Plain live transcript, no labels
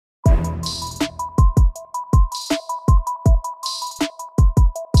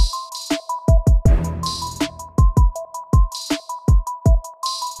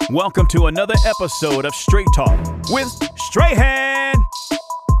Welcome to another episode of Straight Talk with Strayhand.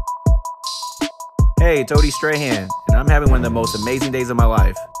 Hey, it's Odie Strayhand, and I'm having one of the most amazing days of my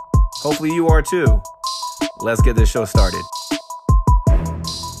life. Hopefully you are too. Let's get this show started.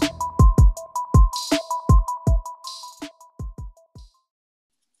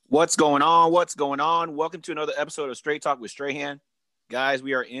 What's going on? What's going on? Welcome to another episode of Straight Talk with Strayhand. Guys,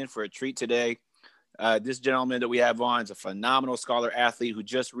 we are in for a treat today. This gentleman that we have on is a phenomenal scholar athlete who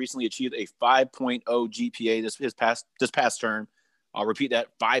just recently achieved a 5.0 GPA this past term. I'll repeat that,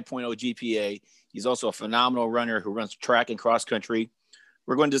 5.0 GPA. He's also a phenomenal runner who runs track and cross country.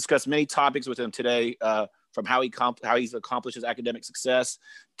 We're going to discuss many topics with him today, from how he's accomplished his academic success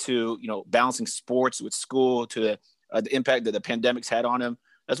to balancing sports with school to the impact that the pandemic's had on him,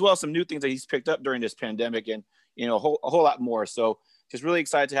 as well as some new things that he's picked up during this pandemic, and a whole lot more. So just really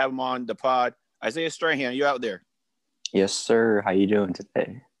excited to have him on the pod. Isaiah Strayhand, you out there? Yes, sir. How you doing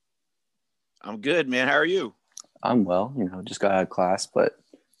today? I'm good, man. How are you? I'm well. Just got out of class, but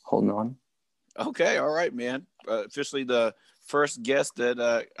holding on. Okay, all right, man. Officially the first guest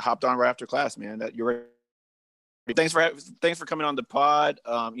that hopped on right after class, man. That you're ready. Thanks for coming on the pod.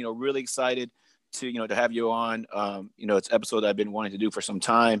 Really excited to have you on. It's an episode I've been wanting to do for some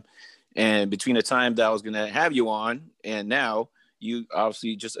time, and between the time that I was going to have you on and now, you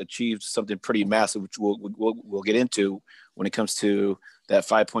obviously just achieved something pretty massive, which we'll get into when it comes to that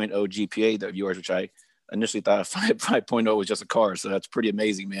 5.0 GPA of yours, which I initially thought 5.0 was just a car. So that's pretty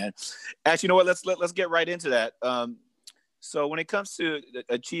amazing, man. Actually, you know what? Let's get right into that. So when it comes to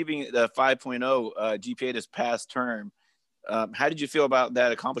achieving the 5.0 GPA this past term, how did you feel about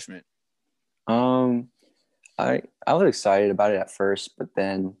that accomplishment? I was excited about it at first, but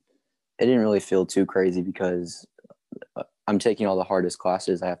then it didn't really feel too crazy because I'm taking all the hardest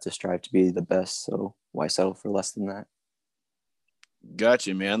classes. I have to strive to be the best. So why settle for less than that?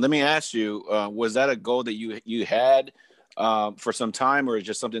 Gotcha, man. Let me ask you, was that a goal that you had for some time, or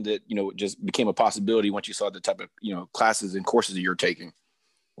just something that, just became a possibility once you saw the type of, classes and courses that you're taking?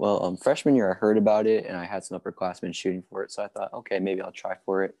 Well, freshman year, I heard about it and I had some upperclassmen shooting for it. So I thought, okay, maybe I'll try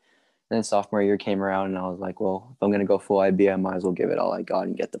for it. And then sophomore year came around and I was like, well, if I'm going to go full IB, I might as well give it all I got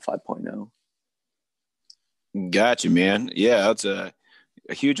and get the 5.0. Gotcha, man. Yeah, that's a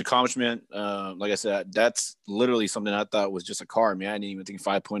huge accomplishment. Like I said, that's literally something I thought was just a car, man. I didn't even think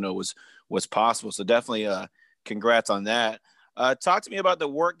 5.0 was possible. So definitely congrats on that. Talk to me about the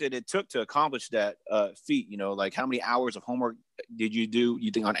work that it took to accomplish that feat. Like how many hours of homework did you do, you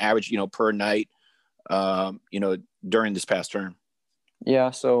think, on average, per night, during this past term?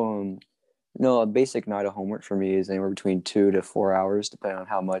 Yeah, so a basic night of homework for me is anywhere between 2 to 4 hours, depending on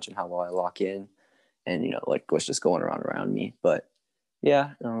how much and how well I lock in. And, what's just going around me. But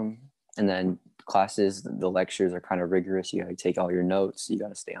yeah, and then classes, the lectures are kind of rigorous. You got to take all your notes. You got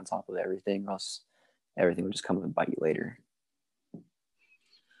to stay on top of everything, or else everything will just come and bite you later.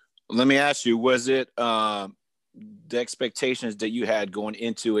 Let me ask you, was it the expectations that you had going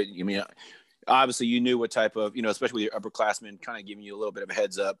into it? I mean, obviously you knew what type of, especially with your upperclassmen kind of giving you a little bit of a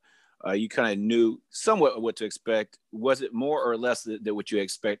heads up. You kind of knew somewhat what to expect. Was it more or less than what you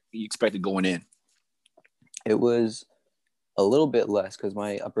expected going in? It was a little bit less because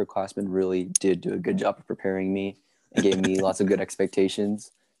my upperclassmen really did do a good job of preparing me and gave me lots of good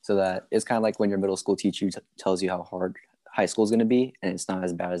expectations. So that it's kind of like when your middle school teacher tells you how hard high school is going to be, and it's not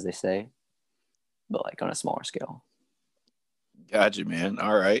as bad as they say, but like on a smaller scale. Gotcha, man.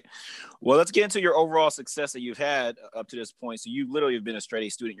 All right. Well, let's get into your overall success that you've had up to this point. So you literally have been a straight A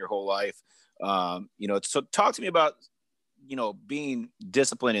student your whole life. So talk to me about being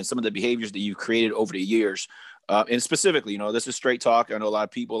disciplined and some of the behaviors that you've created over the years. And specifically, this is Straight Talk. I know a lot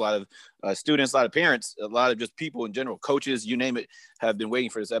of people, a lot of students, a lot of parents, a lot of just people in general, coaches, you name it, have been waiting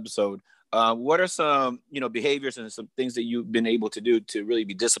for this episode. What are some, behaviors and some things that you've been able to do to really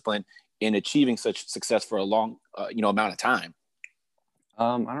be disciplined in achieving such success for a long, amount of time?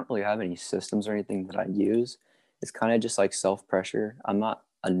 I don't really have any systems or anything that I use. It's kind of just like self-pressure. I'm not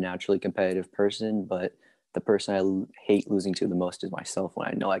a naturally competitive person, but the person I hate losing to the most is myself when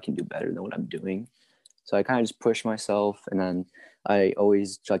I know I can do better than what I'm doing. So I kind of just push myself, and then I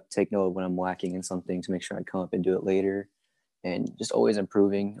always like to take note of when I'm lacking in something to make sure I come up and do it later, and just always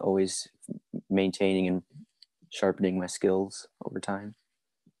improving, always maintaining and sharpening my skills over time.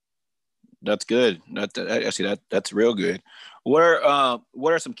 That's good. That's real good. What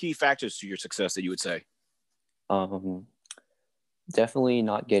are some key factors to your success that you would say? Definitely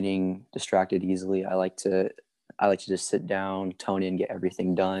not getting distracted easily. I like to just sit down, tone in, get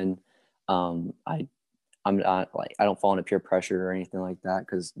everything done. I'm not like, I don't fall into peer pressure or anything like that,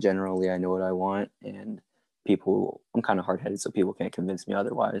 because generally I know what I want, and I'm kind of hard-headed, so people can't convince me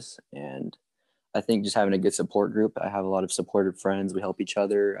otherwise. And I think just having a good support group, I have a lot of supportive friends. We help each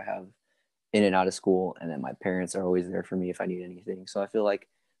other. I have in and out of school, and then my parents are always there for me if I need anything. So I feel like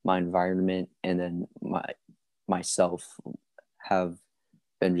my environment and then myself have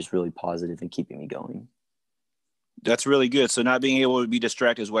been just really positive and keeping me going. That's really good. So not being able to be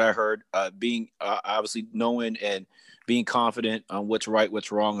distracted is what I heard. Being obviously knowing and being confident on what's right,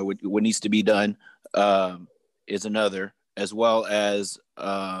 what's wrong, or what needs to be done is another, as well as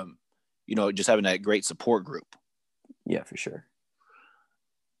just having that great support group. Yeah, for sure.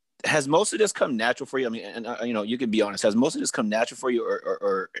 Has most of this come natural for you? I mean, and you can be honest. Has most of this come natural for you,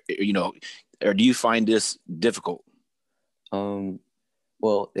 or do you find this difficult?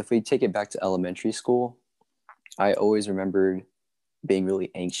 Well, if we take it back to elementary school, I always remembered being really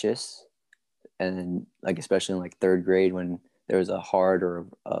anxious, and like especially in like third grade when there was a hard or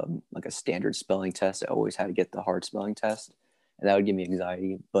like a standard spelling test, I always had to get the hard spelling test, and that would give me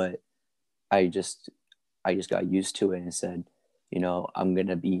anxiety. But I just got used to it and said,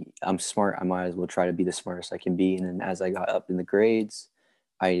 I'm smart. I might as well try to be the smartest I can be. And then as I got up in the grades,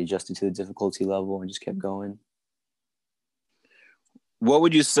 I adjusted to the difficulty level and just kept going. What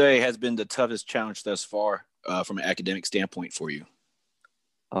would you say has been the toughest challenge thus far from an academic standpoint for you?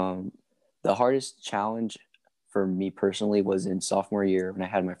 The hardest challenge for me personally was in sophomore year when I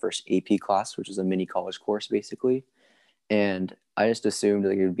had my first AP class, which is a mini college course basically. And I just assumed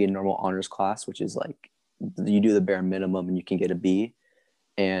like it would be a normal honors class, which is like you do the bare minimum and you can get a B.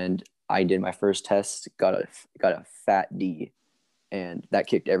 And I did my first test, got a fat D, and that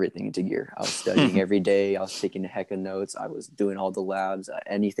kicked everything into gear. I was studying every day. I was taking a heck of notes. I was doing all the labs,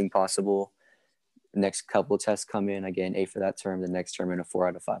 anything possible. The next couple of tests come in, I get an A for that term. The next term, in a 4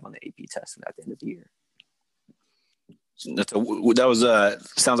 out of 5 on the AP test at the end of the year.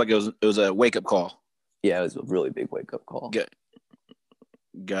 Sounds like it was a wake up call. Yeah, it was a really big wake up call.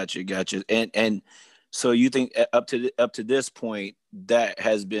 Gotcha. And so you think up to this point that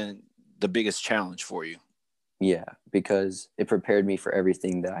has been the biggest challenge for you? Yeah, because it prepared me for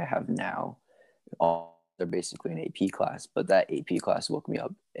everything that I have now. They're basically an AP class, but that AP class woke me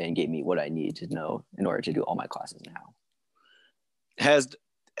up and gave me what I needed to know in order to do all my classes now.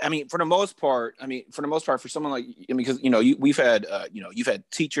 For the most part, for someone like, because we've had you've had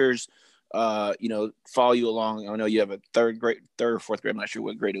teachers follow you along. I know you have a third or fourth grade. I'm not sure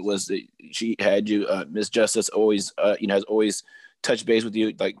what grade it was that she had you. Miss Justice always has always touched base with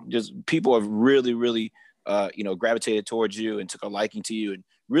you. Like, just people have really, really gravitated towards you and took a liking to you, and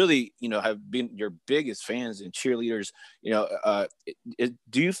really, have been your biggest fans and cheerleaders.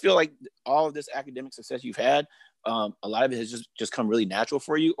 Do you feel like all of this academic success you've had, a lot of it has just come really natural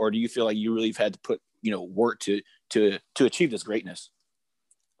for you, or do you feel like you really have had to put work to achieve this greatness?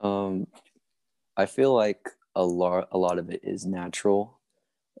 I feel like a lot of it is natural.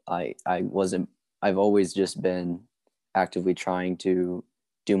 I've always just been actively trying to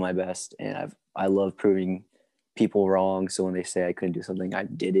do my best, and I love proving people wrong. So when they say I couldn't do something, I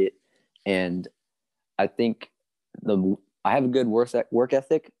did it. And I think I have a good work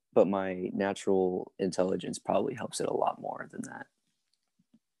ethic, but my natural intelligence probably helps it a lot more than that.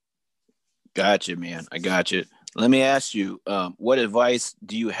 Gotcha, man. I got you. Let me ask you, what advice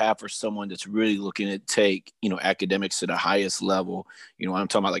do you have for someone that's really looking to take, academics to the highest level? I'm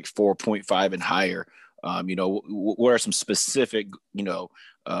talking about like 4.5 and higher. What are some specific,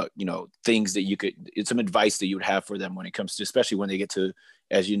 things that you could, it's some advice that you would have for them when it comes to, especially when they get to,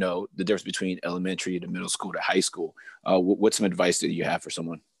 as you know, the difference between elementary to middle school to high school. What's some advice that you have for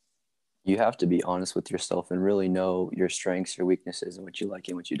someone? You have to be honest with yourself and really know your strengths, your weaknesses, and what you like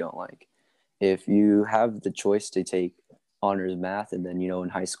and what you don't like. If you have the choice to take honors math, and then, in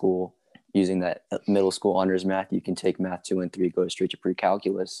high school, using that middle school honors math, you can take math 2 and 3, go straight to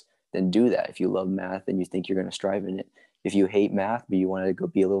pre-calculus, then do that. If you love math and you think you're going to strive in it. If you hate math, but you want to go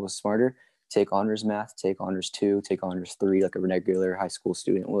be a little smarter, take honors math, take honors 2, take honors 3, like a regular high school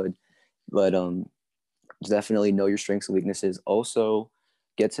student would. But definitely know your strengths and weaknesses. Also,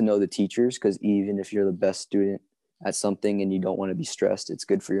 get to know the teachers, because even if you're the best student at something and you don't want to be stressed, it's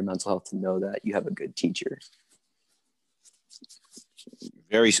good for your mental health to know that you have a good teacher.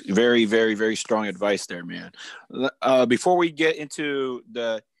 Very, very, very, very strong advice there, man. Before we get into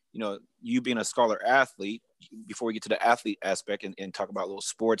the, you being a scholar athlete, before we get to the athlete aspect and talk about little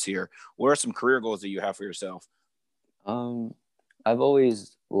sports here, what are some career goals that you have for yourself? I've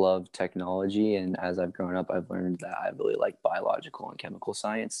always loved technology, and as I've grown up, I've learned that I really like biological and chemical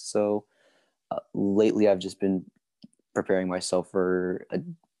science. So lately I've just been preparing myself for a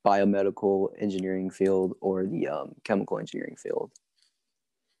biomedical engineering field or the chemical engineering field.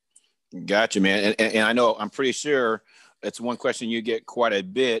 Gotcha, man. And I know, I'm pretty sure it's one question you get quite a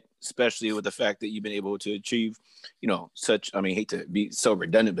bit, especially with the fact that you've been able to achieve, such, I mean, hate to be so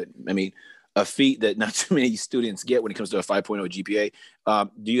redundant, but I mean, a feat that not too many students get when it comes to a 5.0 GPA.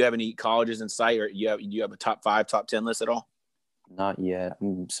 Do you have any colleges in sight, or do you have a top 5, top 10 list at all? Not yet.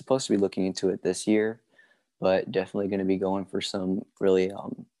 I'm supposed to be looking into it this year, but definitely going to be going for some really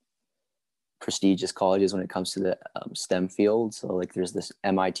prestigious colleges when it comes to the STEM field. So like there's this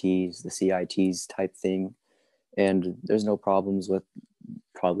MITs, the CITs type thing, and there's no problems with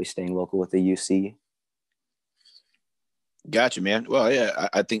probably staying local with the UC. Gotcha, man. Well, yeah,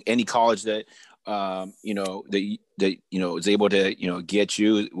 I think any college that, is able to, get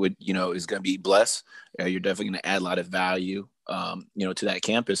you would, is going to be blessed. You're definitely going to add a lot of value, to that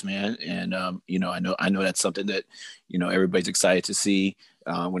campus, man. And, I know that's something that, everybody's excited to see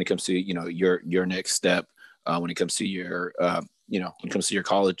when it comes to, your next step, when it comes to your, when it comes to your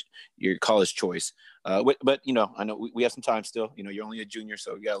college choice. But I know we have some time still. You're only a junior,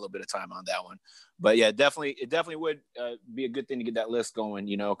 so you got a little bit of time on that one. But yeah, it definitely would be a good thing to get that list going.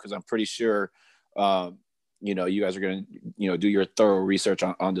 Because I'm pretty sure, you guys are going to, do your thorough research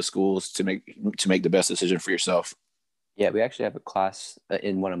on the schools to make the best decision for yourself. Yeah, we actually have a class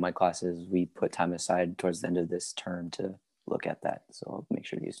in one of my classes. We put time aside towards the end of this term to look at that. So I'll make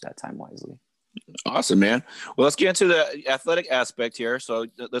sure to use that time wisely. Awesome, man. Well, let's get into the athletic aspect here. So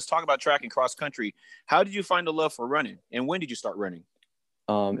let's talk about track and cross country. How did you find the love for running, and when did you start running?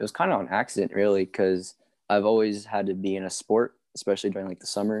 It was kind of on accident, really, because I've always had to be in a sport, especially during like the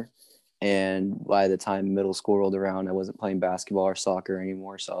summer. And by the time middle school rolled around, I wasn't playing basketball or soccer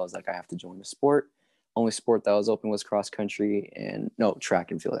anymore. So I was like, I have to join a sport. Only sport that was open was cross country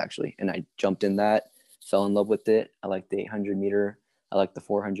track and field, actually. And I jumped in that, fell in love with it. I liked the 800 meter. I liked the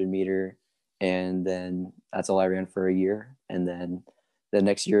 400 meter. And then that's all I ran for a year. And then the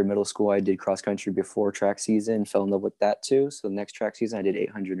next year in middle school, I did cross country before track season, fell in love with that too. So the next track season, I did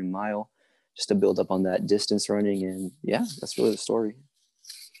 800 mile just to build up on that distance running. And yeah, that's really the story.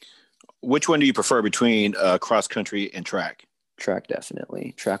 Which one do you prefer between cross country and track? Track,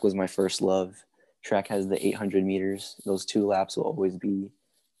 definitely. Track was my first love. Track has the 800 meters. Those 2 laps will always be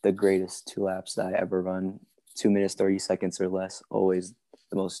the greatest 2 laps that I ever run. 2 minutes, 30 seconds or less. Always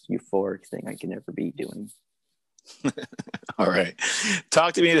the most euphoric thing I can ever be doing. All right.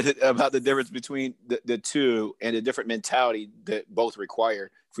 Talk to me about the difference between the two and the different mentality that both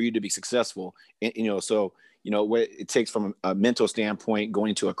require for you to be successful. And, what it takes from a mental standpoint going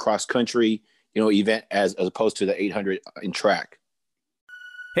into a cross country, event as opposed to the 800 in track.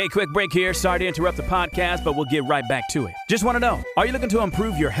 Hey, quick break here. Sorry to interrupt the podcast, but we'll get right back to it. Just want to know, are you looking to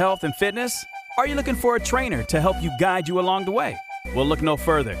improve your health and fitness? Are you looking for a trainer to help you guide you along the way? Well, look no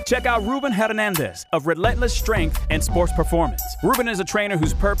further. Check out Ruben Hernandez of Relentless Strength and Sports Performance. Ruben is a trainer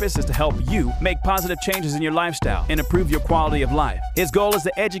whose purpose is to help you make positive changes in your lifestyle and improve your quality of life. His goal is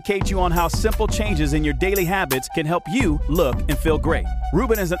to educate you on how simple changes in your daily habits can help you look and feel great.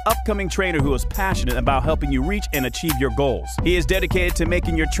 Ruben is an upcoming trainer who is passionate about helping you reach and achieve your goals. He is dedicated to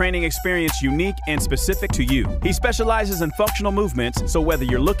making your training experience unique and specific to you. He specializes in functional movements, so whether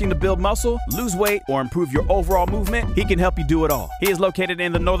you're looking to build muscle, lose weight, or improve your overall movement, he can help you do it all. He is located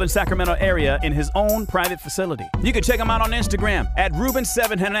in the northern Sacramento area in his own private facility. You can check him out on Instagram at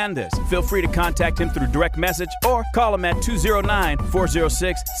Ruben7Hernandez. Feel free to contact him through direct message or call him at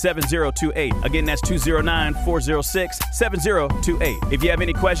 209-406-7028. Again, that's 209-406-7028. If you have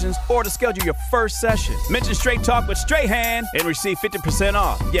any questions or to schedule your first session, mention Straight Talk with Strayhand and receive 50%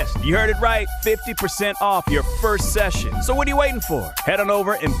 off. Yes, you heard it right, 50% off your first session. So what are you waiting for? Head on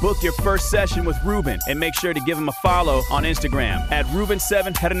over and book your first session with Ruben, and make sure to give him a follow on Instagram at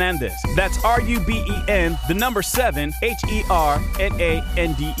Ruben7Hernandez. That's RUBEN, the number 7,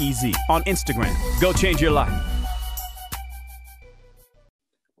 HERNANDEZ on Instagram. Go change your life.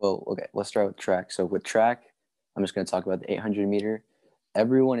 Well, okay, let's start with track. So with track, I'm just going to talk about the 800 meter.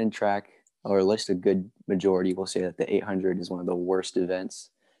 Everyone in track, or at least a good majority, will say that the 800 is one of the worst events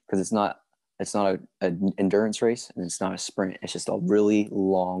because it's not an endurance race and it's not a sprint. It's just a really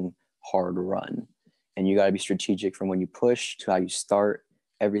long, hard run. And you got to be strategic from when you push to how you start,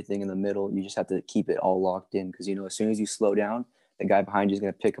 everything in the middle. You just have to keep it all locked in because, as soon as you slow down, the guy behind you is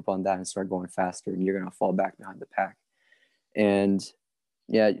going to pick up on that and start going faster, and you're going to fall back behind the pack. And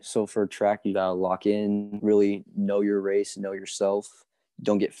yeah, so for track, you got to lock in, really know your race, know yourself.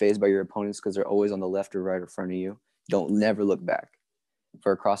 Don't get fazed by your opponents because they're always on the left or right in front of you. Don't never look back.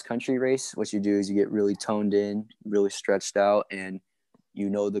 For a cross country race, what you do is you get really toned in, really stretched out, and you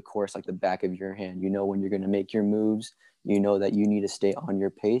know the course like the back of your hand. You know when you're going to make your moves. You know that you need to stay on your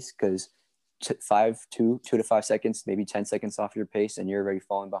pace because two to 5 seconds, maybe 10 seconds off your pace, and you're already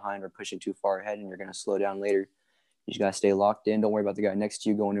falling behind or pushing too far ahead, and you're going to slow down later. You just got to stay locked in. Don't worry about the guy next to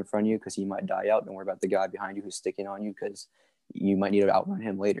you going in front of you because he might die out. Don't worry about the guy behind you who's sticking on you because you might need to outrun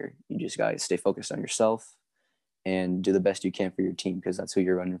him later. You just got to stay focused on yourself and do the best you can for your team because that's who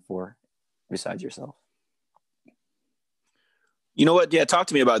you're running for besides yourself. You know what? Yeah, talk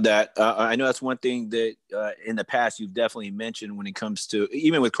to me about that. I know that's one thing that in the past you've definitely mentioned when it comes to,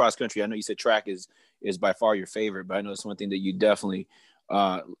 even with cross country. I know you said track is by far your favorite, but I know it's one thing that you definitely,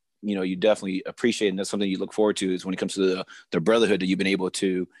 you definitely appreciate, and that's something you look forward to is when it comes to the brotherhood that you've been able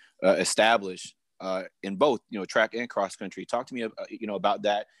to establish in both, track and cross country. Talk to me, about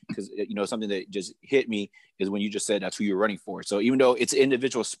that because something that just hit me is when you just said that's who you're running for. So even though it's an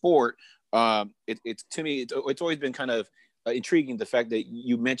individual sport, it's to me it's always been kind of intriguing the fact that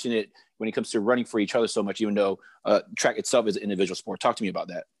you mention it when it comes to running for each other so much, even though track itself is an individual sport. Talk to me about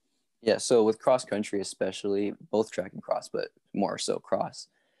that. Yeah, so with cross country especially, both track and cross, but more so cross,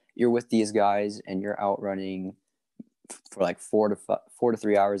 you're with these guys and you're out running for like 4 to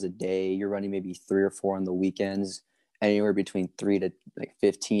 3 hours a day. You're running maybe 3 or 4 on the weekends, anywhere between 3 to like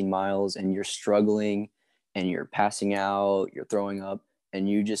 15 miles, and you're struggling and you're passing out, you're throwing up, and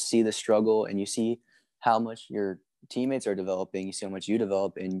you just see the struggle and you see how much your teammates are developing, you see how much you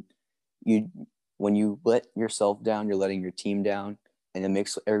develop, and when you let yourself down, you're letting your team down, and it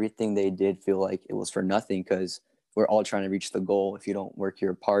makes everything they did feel like it was for nothing because we're all trying to reach the goal. If you don't work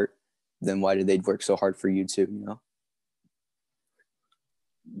your part, then why did they work so hard for you too,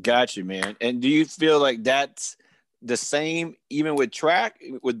 Gotcha, man. And do you feel like that's the same even with track,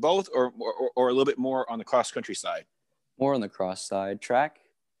 with both, or a little bit more on the cross country side? More on the cross side. Track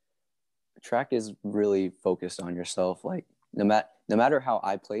is really focused on yourself. Like no matter how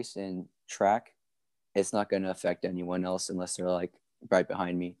I place in track, it's not going to affect anyone else unless they're like right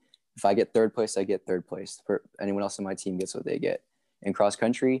behind me. If I get third place, I get third place. For anyone else on my team gets what they get. In cross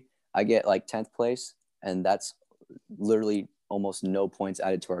country, I get like 10th place, and that's literally almost no points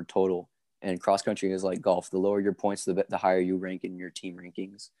added to our total. And cross country is like golf. The lower your points, the higher you rank in your team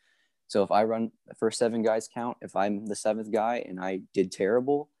rankings. So if I run the first 7 guys count, if I'm the 7th guy and I did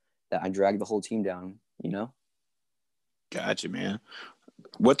terrible, that I dragged the whole team down, Gotcha, man.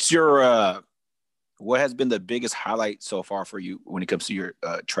 What's your what has been the biggest highlight so far for you when it comes to your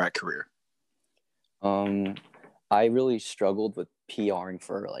track career? I really struggled with PRing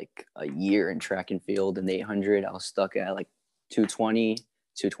for like a year in track and field. In the 800, I was stuck at like 220,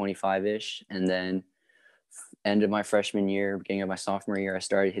 225-ish. And then end of my freshman year, beginning of my sophomore year, I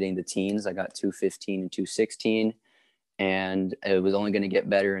started hitting the teens. I got 215 and 216. And it was only going to get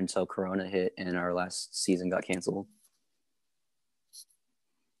better until Corona hit and our last season got canceled.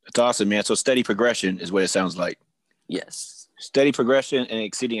 That's awesome, man. So steady progression is what it sounds like. Yes. Steady progression and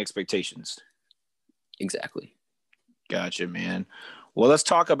exceeding expectations. Exactly. Gotcha, man. Well, let's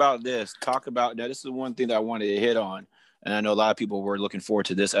talk about this. Now, this is the one thing that I wanted to hit on, and I know a lot of people were looking forward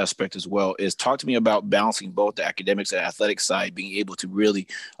to this aspect as well, is talk to me about balancing both the academics and athletic side, being able to really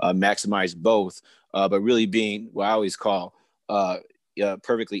maximize both, but really being what I always call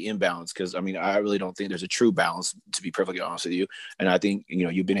perfectly imbalanced. Because, I really don't think there's a true balance, to be perfectly honest with you. And I think,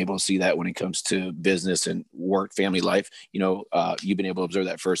 you've been able to see that when it comes to business and work, family life. You've been able to observe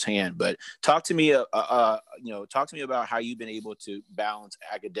that firsthand. But talk to me about how you've been able to balance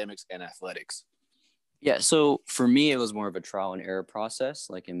academics and athletics. Yeah, so for me, it was more of a trial and error process.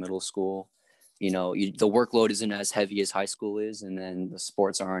 Like in middle school, the workload isn't as heavy as high school is, and then the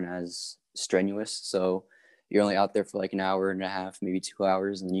sports aren't as strenuous. So you're only out there for like an hour and a half, maybe 2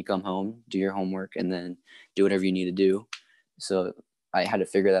 hours, and then you come home, do your homework, and then do whatever you need to do. So I had to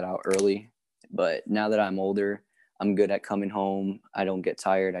figure that out early. But now that I'm older, I'm good at coming home. I don't get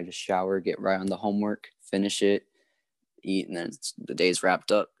tired. I just shower, get right on the homework, finish it, eat, and then the day's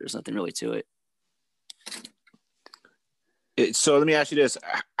wrapped up. There's nothing really to it. So let me ask you this: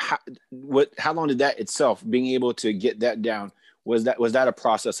 how long did that itself, being able to get that down, was that a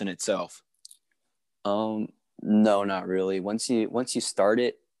process in itself? No, not really. Once you start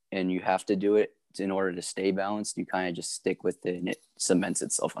it and you have to do it in order to stay balanced, you kind of just stick with it and it cements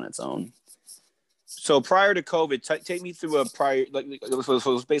itself on its own. So prior to COVID, take me through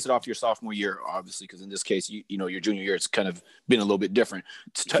let's base it off your sophomore year, obviously, because in this case, your junior year, it's kind of been a little bit different.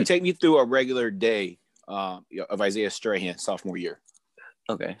 Take me through a regular day of Isaiah Strayhand sophomore year.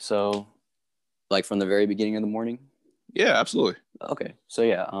 Okay, so like from the very beginning of the morning? Yeah, absolutely. Okay, so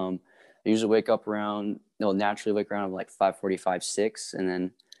yeah, I usually naturally wake around like 5:45, 6, and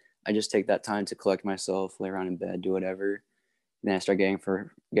then I just take that time to collect myself, lay around in bed, do whatever. Then I start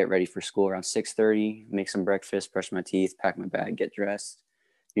get ready for school around 6:30, make some breakfast, brush my teeth, pack my bag, get dressed.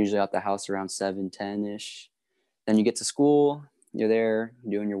 usually out the house around 7:10ish. Then you get to school, you're there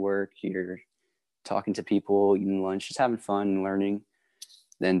doing your work, you're talking to people, eating lunch, just having fun and learning.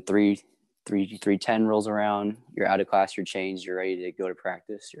 Then 3:10 rolls around, you're out of class, you're changed, you're ready to go to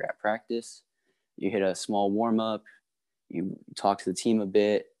practice. You're at practice, you hit a small warm-up, you talk to the team a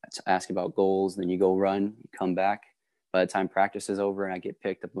bit, ask about goals, then you go run, you come back. By the time practice is over and I get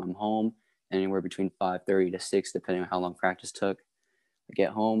picked up, I'm home, anywhere between 5:30 to 6, depending on how long practice took. I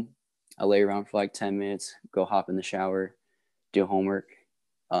get home, I lay around for like 10 minutes, go hop in the shower, do homework.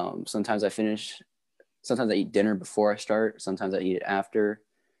 Sometimes I eat dinner before I start, sometimes I eat it after.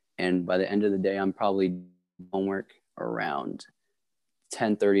 And by the end of the day, I'm probably homework around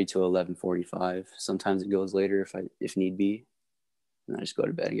 10:30 to 11:45. Sometimes it goes later if need be. And I just go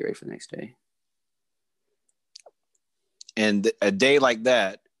to bed and get ready for the next day. And a day like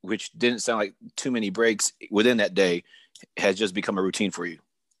that, which didn't sound like too many breaks within that day, has just become a routine for you.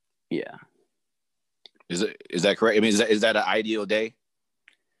 Yeah. Is that correct? I mean, is that an ideal day?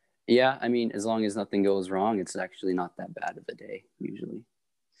 Yeah, I mean, as long as nothing goes wrong, it's actually not that bad of a day usually.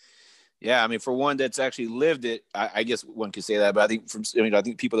 Yeah, I mean, for one that's actually lived it, I guess one could say that. But I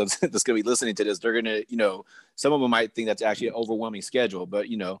think people that's going to be listening to this, they're going to, some of them might think that's actually an overwhelming schedule. But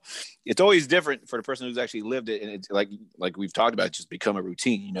it's always different for the person who's actually lived it, and it's like we've talked about, it's just become a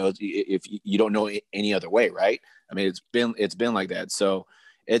routine. If you don't know any other way, right? I mean, it's been like that. So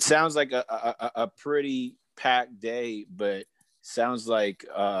it sounds like a pretty packed day, but sounds like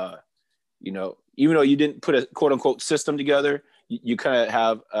even though you didn't put a quote unquote system together, you kind of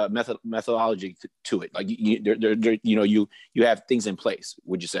have a methodology to it. Like you have things in place.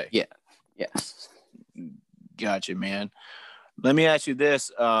 Would you say? Yeah. Yes. Gotcha, man. Let me ask you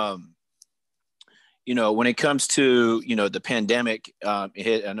this. When it comes to the pandemic, it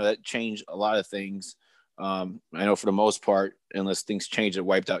hit. I know that changed a lot of things. I know for the most part, unless things changed, it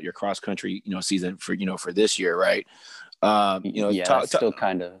wiped out your cross country season for this year, right? That's still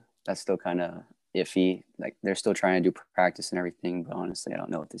kind of iffy. Like they're still trying to do practice and everything, but honestly, I don't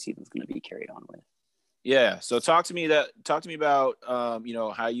know what the season's going to be carried on with. Yeah. So talk to me about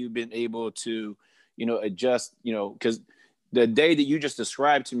how you've been able to adjust, because the day that you just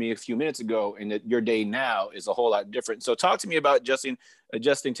described to me a few minutes ago and that your day now is a whole lot different. So talk to me about adjusting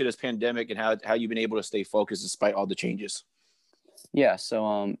to this pandemic and how you've been able to stay focused despite all the changes. Yeah.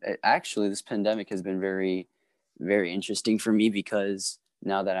 So actually this pandemic has been very, very interesting for me because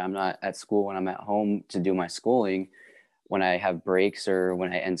now that I'm not at school and I'm at home to do my schooling, when I have breaks or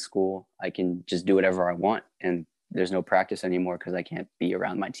when I end school, I can just do whatever I want. And there's no practice anymore because I can't be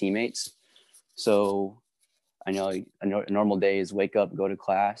around my teammates. So I know a normal day is wake up, go to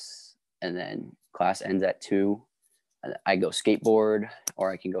class, and then class ends at 2. I go skateboard or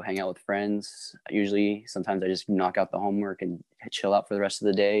I can go hang out with friends. Sometimes I just knock out the homework and chill out for the rest of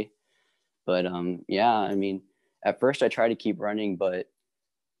the day. But I mean, at first I tried to keep running, but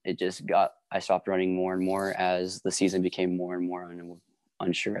I stopped running more and more as the season became more and more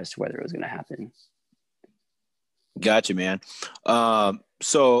unsure as to whether it was going to happen. Gotcha, man.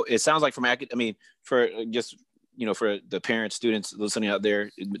 So it sounds like for the parents, students listening out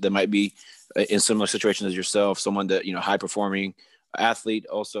there that might be in similar situations as yourself, someone that, high performing athlete,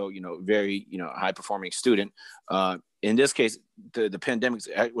 also, very, high performing student. In this case, the pandemic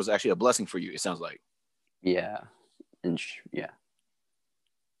was actually a blessing for you. It sounds like. Yeah. Yeah.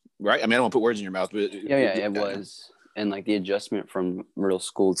 Right. I mean, I don't want to put words in your mouth, but it was. And like the adjustment from middle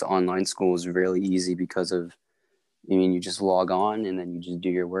school to online school was really easy because you just log on and then you just do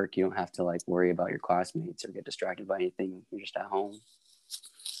your work. You don't have to like worry about your classmates or get distracted by anything. You're just at home.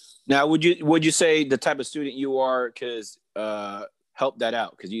 Now, would you say the type of student you are help that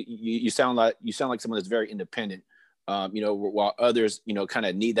out? Because you sound like someone that's very independent. While others, kind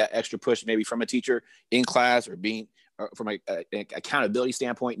of need that extra push, maybe from a teacher in class or being from an accountability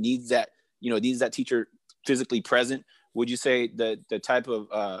standpoint, needs that teacher physically present. Would you say that the type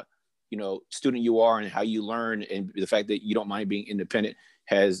of student you are and how you learn and the fact that you don't mind being independent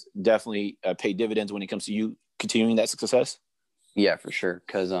has definitely paid dividends when it comes to you continuing that success? Yeah, for sure.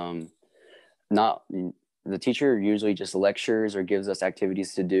 Because the teacher usually just lectures or gives us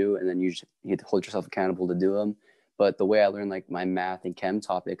activities to do, and then you have to hold yourself accountable to do them. But the way I learn like my math and chem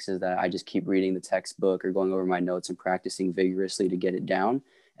topics is that I just keep reading the textbook or going over my notes and practicing vigorously to get it down.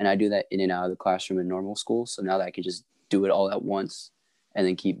 And I do that in and out of the classroom in normal school. So now that I can just do it all at once and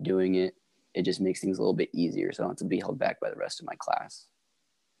then keep doing it, it just makes things a little bit easier. So I don't have to be held back by the rest of my class.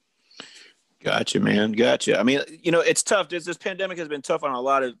 Gotcha, man. Gotcha. I mean, it's tough. This pandemic has been tough on a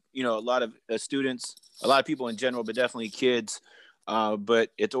lot of students, a lot of people in general, but definitely kids. But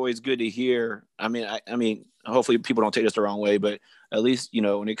it's always good to hear. I mean, hopefully people don't take this the wrong way, but at least,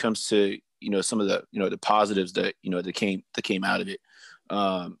 when it comes to, some of the, the positives that, that came out of it.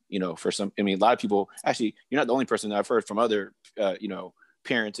 For some, I mean, a lot of people, actually, you're not the only person that I've heard from other,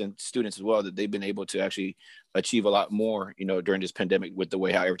 parents and students as well, that they've been able to actually achieve a lot more, during this pandemic with the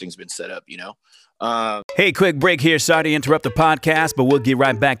way how everything's been set up, Hey, quick break here. Sorry to interrupt the podcast, but we'll get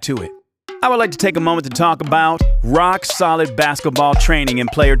right back to it. I would like to take a moment to talk about rock solid basketball training and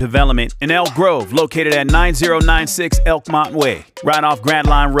player development in Elk Grove, located at 9096 Elkmont Way, right off Grant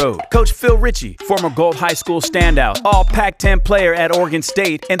Line Road. Coach Phil Ritchie, former Gold High School standout, all Pac-10 player at Oregon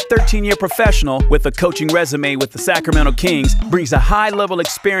State, and 13-year professional with a coaching resume with the Sacramento Kings, brings a high-level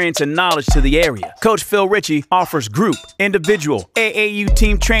experience and knowledge to the area. Coach Phil Ritchie offers group, individual, AAU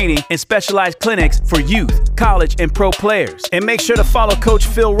team training, and specialized clinics for youth, college, and pro players. And make sure to follow Coach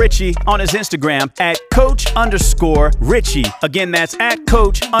Phil Ritchie on his Instagram at Coach_Ritchie. Again, that's at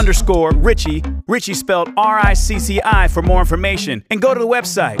Coach_Ritchie. Ritchie spelled RICCI for more information. And go to the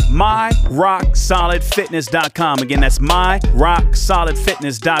website, myrocksolidfitness.com. Again, that's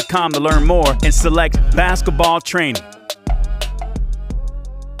myrocksolidfitness.com to learn more and select basketball training.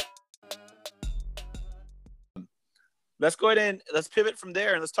 Let's go ahead and let's pivot from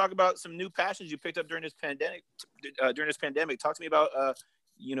there and let's talk about some new passions you picked up during this pandemic. Talk to me about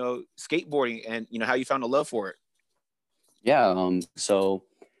skateboarding and how you found a love for it. Yeah. So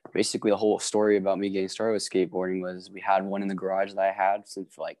basically the whole story about me getting started with skateboarding was we had one in the garage that I had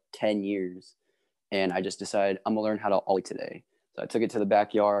since for like 10 years. And I just decided I'm gonna learn how to ollie today. So I took it to the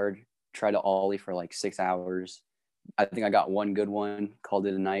backyard, tried to ollie for like 6 hours. I think I got one good one, called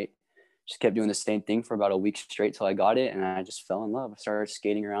it a night. Just kept doing the same thing for about a week straight till I got it. And I just fell in love. I started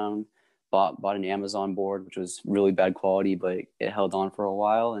skating around, bought an Amazon board, which was really bad quality, but it held on for a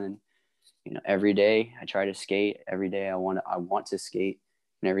while. And, every day I try to skate. Every day I want to skate.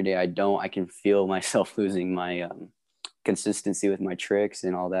 And every day I don't, I can feel myself losing my consistency with my tricks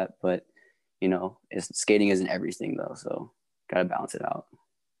and all that. But, skating isn't everything though. So got to balance it out.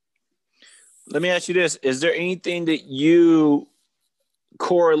 Let me ask you this. Is there anything that you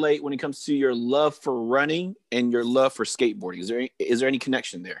correlate when it comes to your love for running and your love for skateboarding? Is there any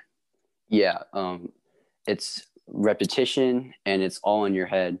connection there? Yeah. It's repetition and it's all in your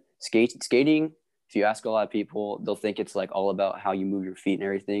head. Skating, if you ask a lot of people, they'll think it's like all about how you move your feet and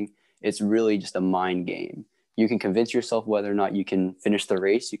everything. It's really just a mind game. You can convince yourself whether or not you can finish the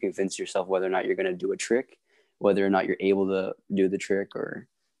race. You can convince yourself whether or not you're going to do a trick, whether or not you're able to do the trick, or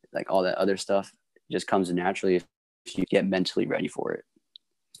like all that other stuff just comes naturally if you get mentally ready for it.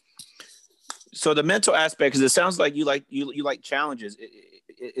 So the mental aspect, because it sounds like you like challenges.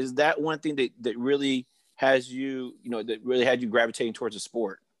 Is that one thing that really has you, that really had you gravitating towards the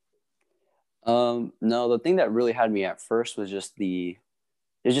sport? No, the thing that really had me at first was just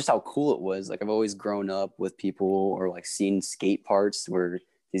how cool it was. Like I've always grown up with people or like seen skate parts where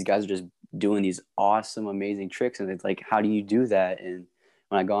these guys are just doing these awesome, amazing tricks. And it's like, how do you do that? And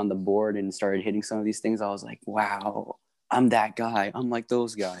when I got on the board and started hitting some of these things, I was like, wow, I'm that guy. I'm like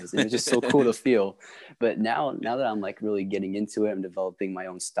those guys. And it's just so cool to feel. But now that I'm like really getting into it, I'm developing my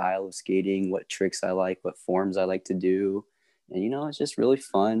own style of skating, what tricks I like, what forms I like to do. And, it's just really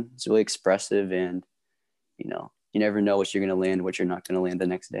fun. It's really expressive. And, you never know what you're going to land, what you're not going to land the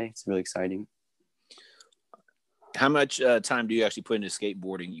next day. It's really exciting. How much time do you actually put into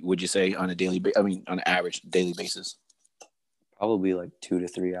skateboarding, would you say, on an average daily basis? Probably like 2 to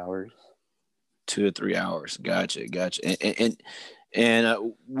 3 hours. 2 to 3 hours. Gotcha.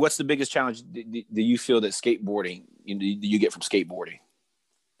 And what's the biggest challenge do you feel that skateboarding, do you get from skateboarding?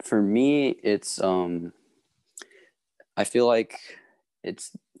 For me, it's, I feel like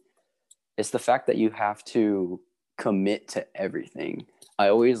it's the fact that you have to commit to everything. I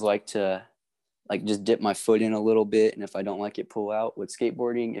always like to just dip my foot in a little bit. And if I don't like it, pull out. With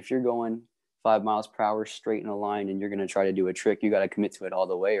skateboarding, if you're going 5 miles per hour straight in a line and you're going to try to do a trick, you got to commit to it all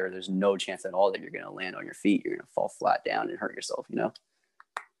the way, or there's no chance at all that you're going to land on your feet. You're going to fall flat down and hurt yourself,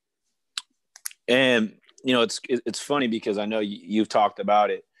 And, it's funny because I know you've talked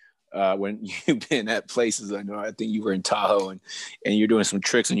about it when you've been at places. I think you were in Tahoe and you're doing some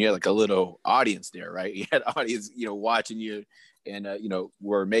tricks and you had like a little audience there, right? You had audience, watching you and,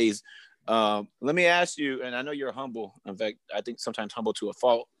 were amazed. Let me ask you, and I know you're humble. In fact, I think sometimes humble to a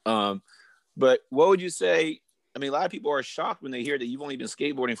fault. But what would you say? I mean, a lot of people are shocked when they hear that you've only been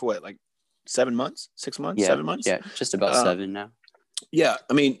skateboarding for what, like 7 months, 6 months, 7 months? Yeah, just about 7 now. Yeah.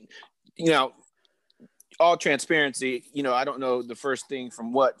 I mean, all transparency, I don't know the first thing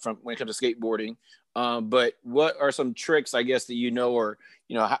from when it comes to skateboarding. But what are some tricks, I guess, that or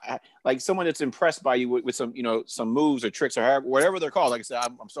like someone that's impressed by you with some, some moves or tricks or whatever they're called. Like I said,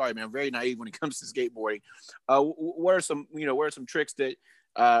 I'm sorry, man, I'm very naive when it comes to skateboarding. What are some tricks that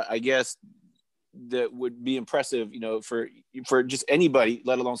I guess that would be impressive, for just anybody,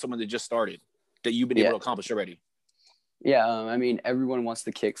 let alone someone that just started, that you've been able to accomplish already? Yeah, I mean, everyone wants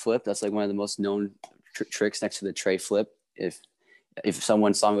the kick flip. That's like one of the most known tricks next to the tray flip. If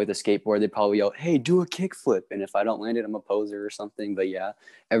someone saw me with a skateboard, they'd probably yell, "Hey, do a kick flip!" And if I don't land it, I'm a poser or something. But yeah,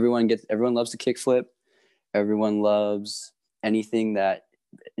 everyone loves the kick flip. Everyone loves anything that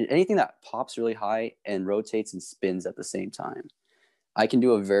pops really high and rotates and spins at the same time. I can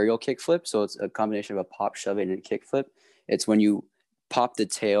do a varial kick flip, so it's a combination of a pop, shove it, and a kick flip. It's when you pop the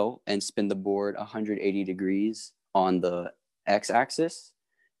tail and spin the board 180 degrees on the x-axis,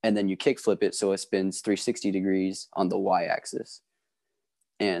 and then you kick flip it so it spins 360 degrees on the y-axis.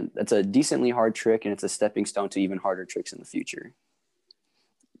 And that's a decently hard trick, and it's a stepping stone to even harder tricks in the future.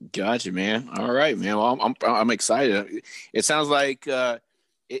 Gotcha, man. All right, man. Well, I'm excited. It sounds like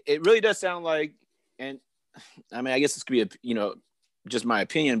it really does sound like, and I mean, I guess this could be just my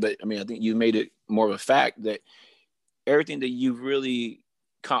opinion, but I mean, I think you made it more of a fact that everything that you've really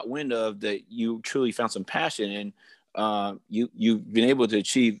caught wind of, that you truly found some passion in, you've been able to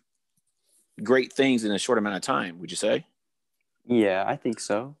achieve great things in a short amount of time. Would you say? Yeah, I think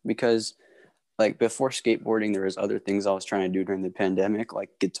so, because like before skateboarding, there was other things I was trying to do during the pandemic, like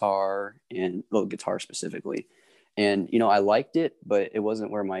guitar specifically. And, I liked it, but it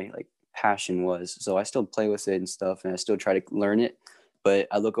wasn't where my like passion was. So I still play with it and stuff, and I still try to learn it. But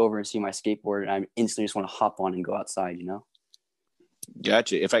I look over and see my skateboard, and I instantly just want to hop on and go outside,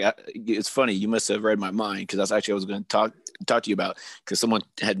 Gotcha. In fact, it's funny. You must have read my mind, because that's actually what I was going to talk to you about, because someone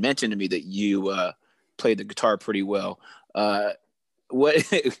had mentioned to me that you played the guitar pretty well. What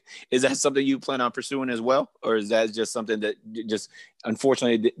is that something you plan on pursuing as well, or is that just something that just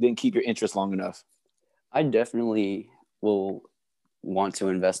unfortunately didn't keep your interest long enough? I definitely will want to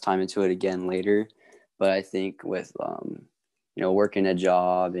invest time into it again later, but I think with working a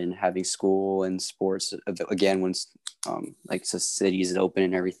job and having school and sports again, when like the cities is open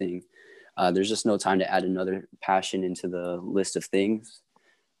and everything, there's just no time to add another passion into the list of things.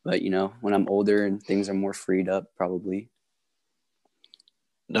 But when I'm older and things are more freed up, probably.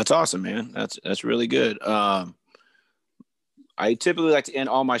 That's awesome, man. That's really good. I typically like to end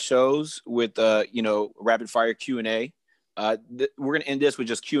all my shows with rapid fire Q&A. We're going to end this with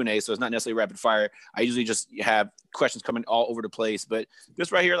just Q&A, so it's not necessarily rapid fire. I usually just have questions coming all over the place, but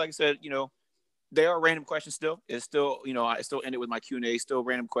this right here, like I said, they are random questions still. It's still, I still end it with my Q&A, still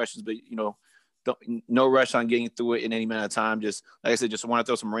random questions, but no rush on getting through it in any amount of time. Just like I said, just want to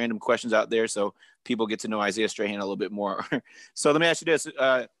throw some random questions out there so people get to know Isaiah Strayhand a little bit more. So let me ask you this: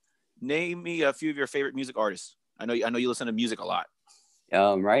 name me a few of your favorite music artists. I know you listen to music a lot.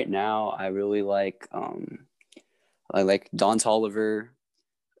 Right now, I really like Don Toliver.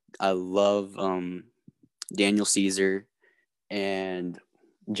 I love Daniel Caesar and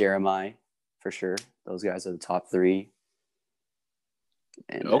Jeremiah, for sure. Those guys are the top three.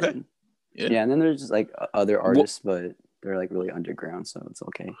 And okay. Yeah, and then there's just like other artists, but they're like really underground, so it's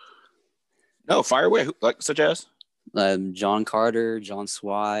okay. No, fire away. Like such as John Carter, John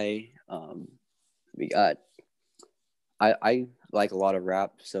Swy. We got. I like a lot of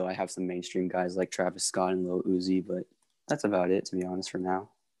rap, so I have some mainstream guys like Travis Scott and Lil Uzi, but that's about it, to be honest, for now.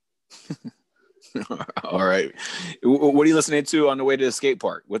 All right. What are you listening to on the way to the skate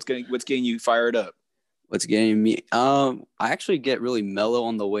park? What's getting you fired up? What's getting me? I actually get really mellow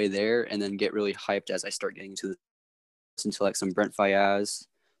on the way there, and then get really hyped as I start getting to listen to like some Brent Fayez,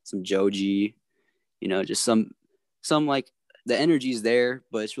 some Joji, just some like the energy's there,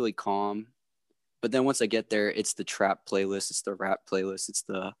 but it's really calm. But then once I get there, it's the trap playlist, it's the rap playlist, it's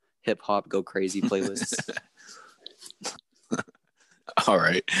the hip hop go crazy playlist. All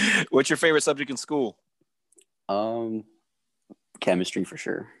right. What's your favorite subject in school? Chemistry for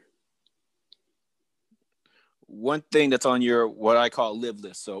sure. One thing that's on your, what I call live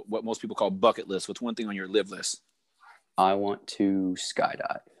list, so what most people call bucket list, what's one thing on your live list? I want to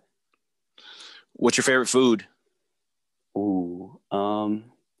skydive. What's your favorite food? Ooh,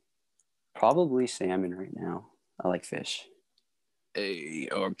 probably salmon right now. I like fish. Hey,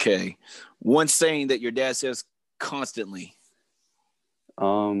 okay. One saying that your dad says constantly.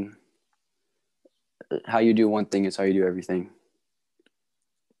 How you do one thing is how you do everything.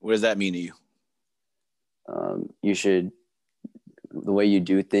 What does that mean to you? The way you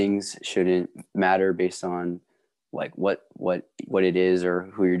do things shouldn't matter based on like what it is or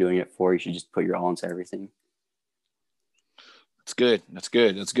who you're doing it for. You should just put your all into everything. That's good. That's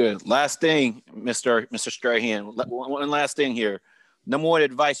good. That's good. Last thing, Mr. Strayhand, one last thing here. Number one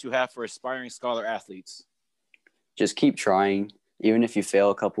advice you have for aspiring Scholar athletes? Just keep trying. Even if you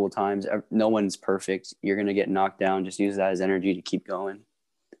fail a couple of times, no one's perfect. You're going to get knocked down. Just use that as energy to keep going.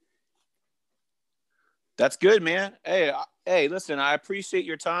 That's good, man. Hey, listen, I appreciate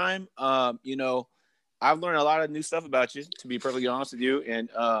your time. You know, I've learned a lot of new stuff about you, to be perfectly honest with you. And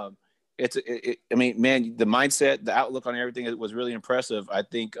I mean, man, the mindset, the outlook on everything was really impressive. I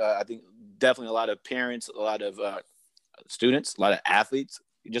think definitely a lot of parents, a lot of students, a lot of athletes,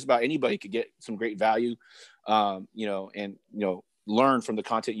 just about anybody could get some great value, you know, and, you know, learn from the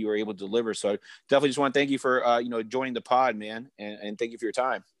content you were able to deliver. So definitely just want to thank you for, you know, joining the pod, man. And thank you for your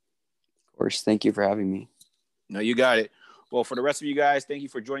time. Of course. Thank you for having me. No, you got it. Well, for the rest of you guys, thank you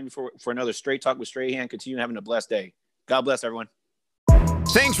for joining me for another Straight Talk with Strayhand. Continue having a blessed day. God bless everyone.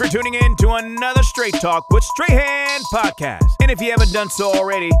 Thanks for tuning in to another Straight Talk with Strayhand podcast. And if you haven't done so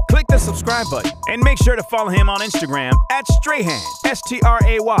already, click the subscribe button and make sure to follow him on Instagram at Strayhand, Strayhand.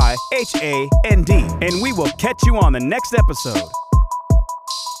 And we will catch you on the next episode.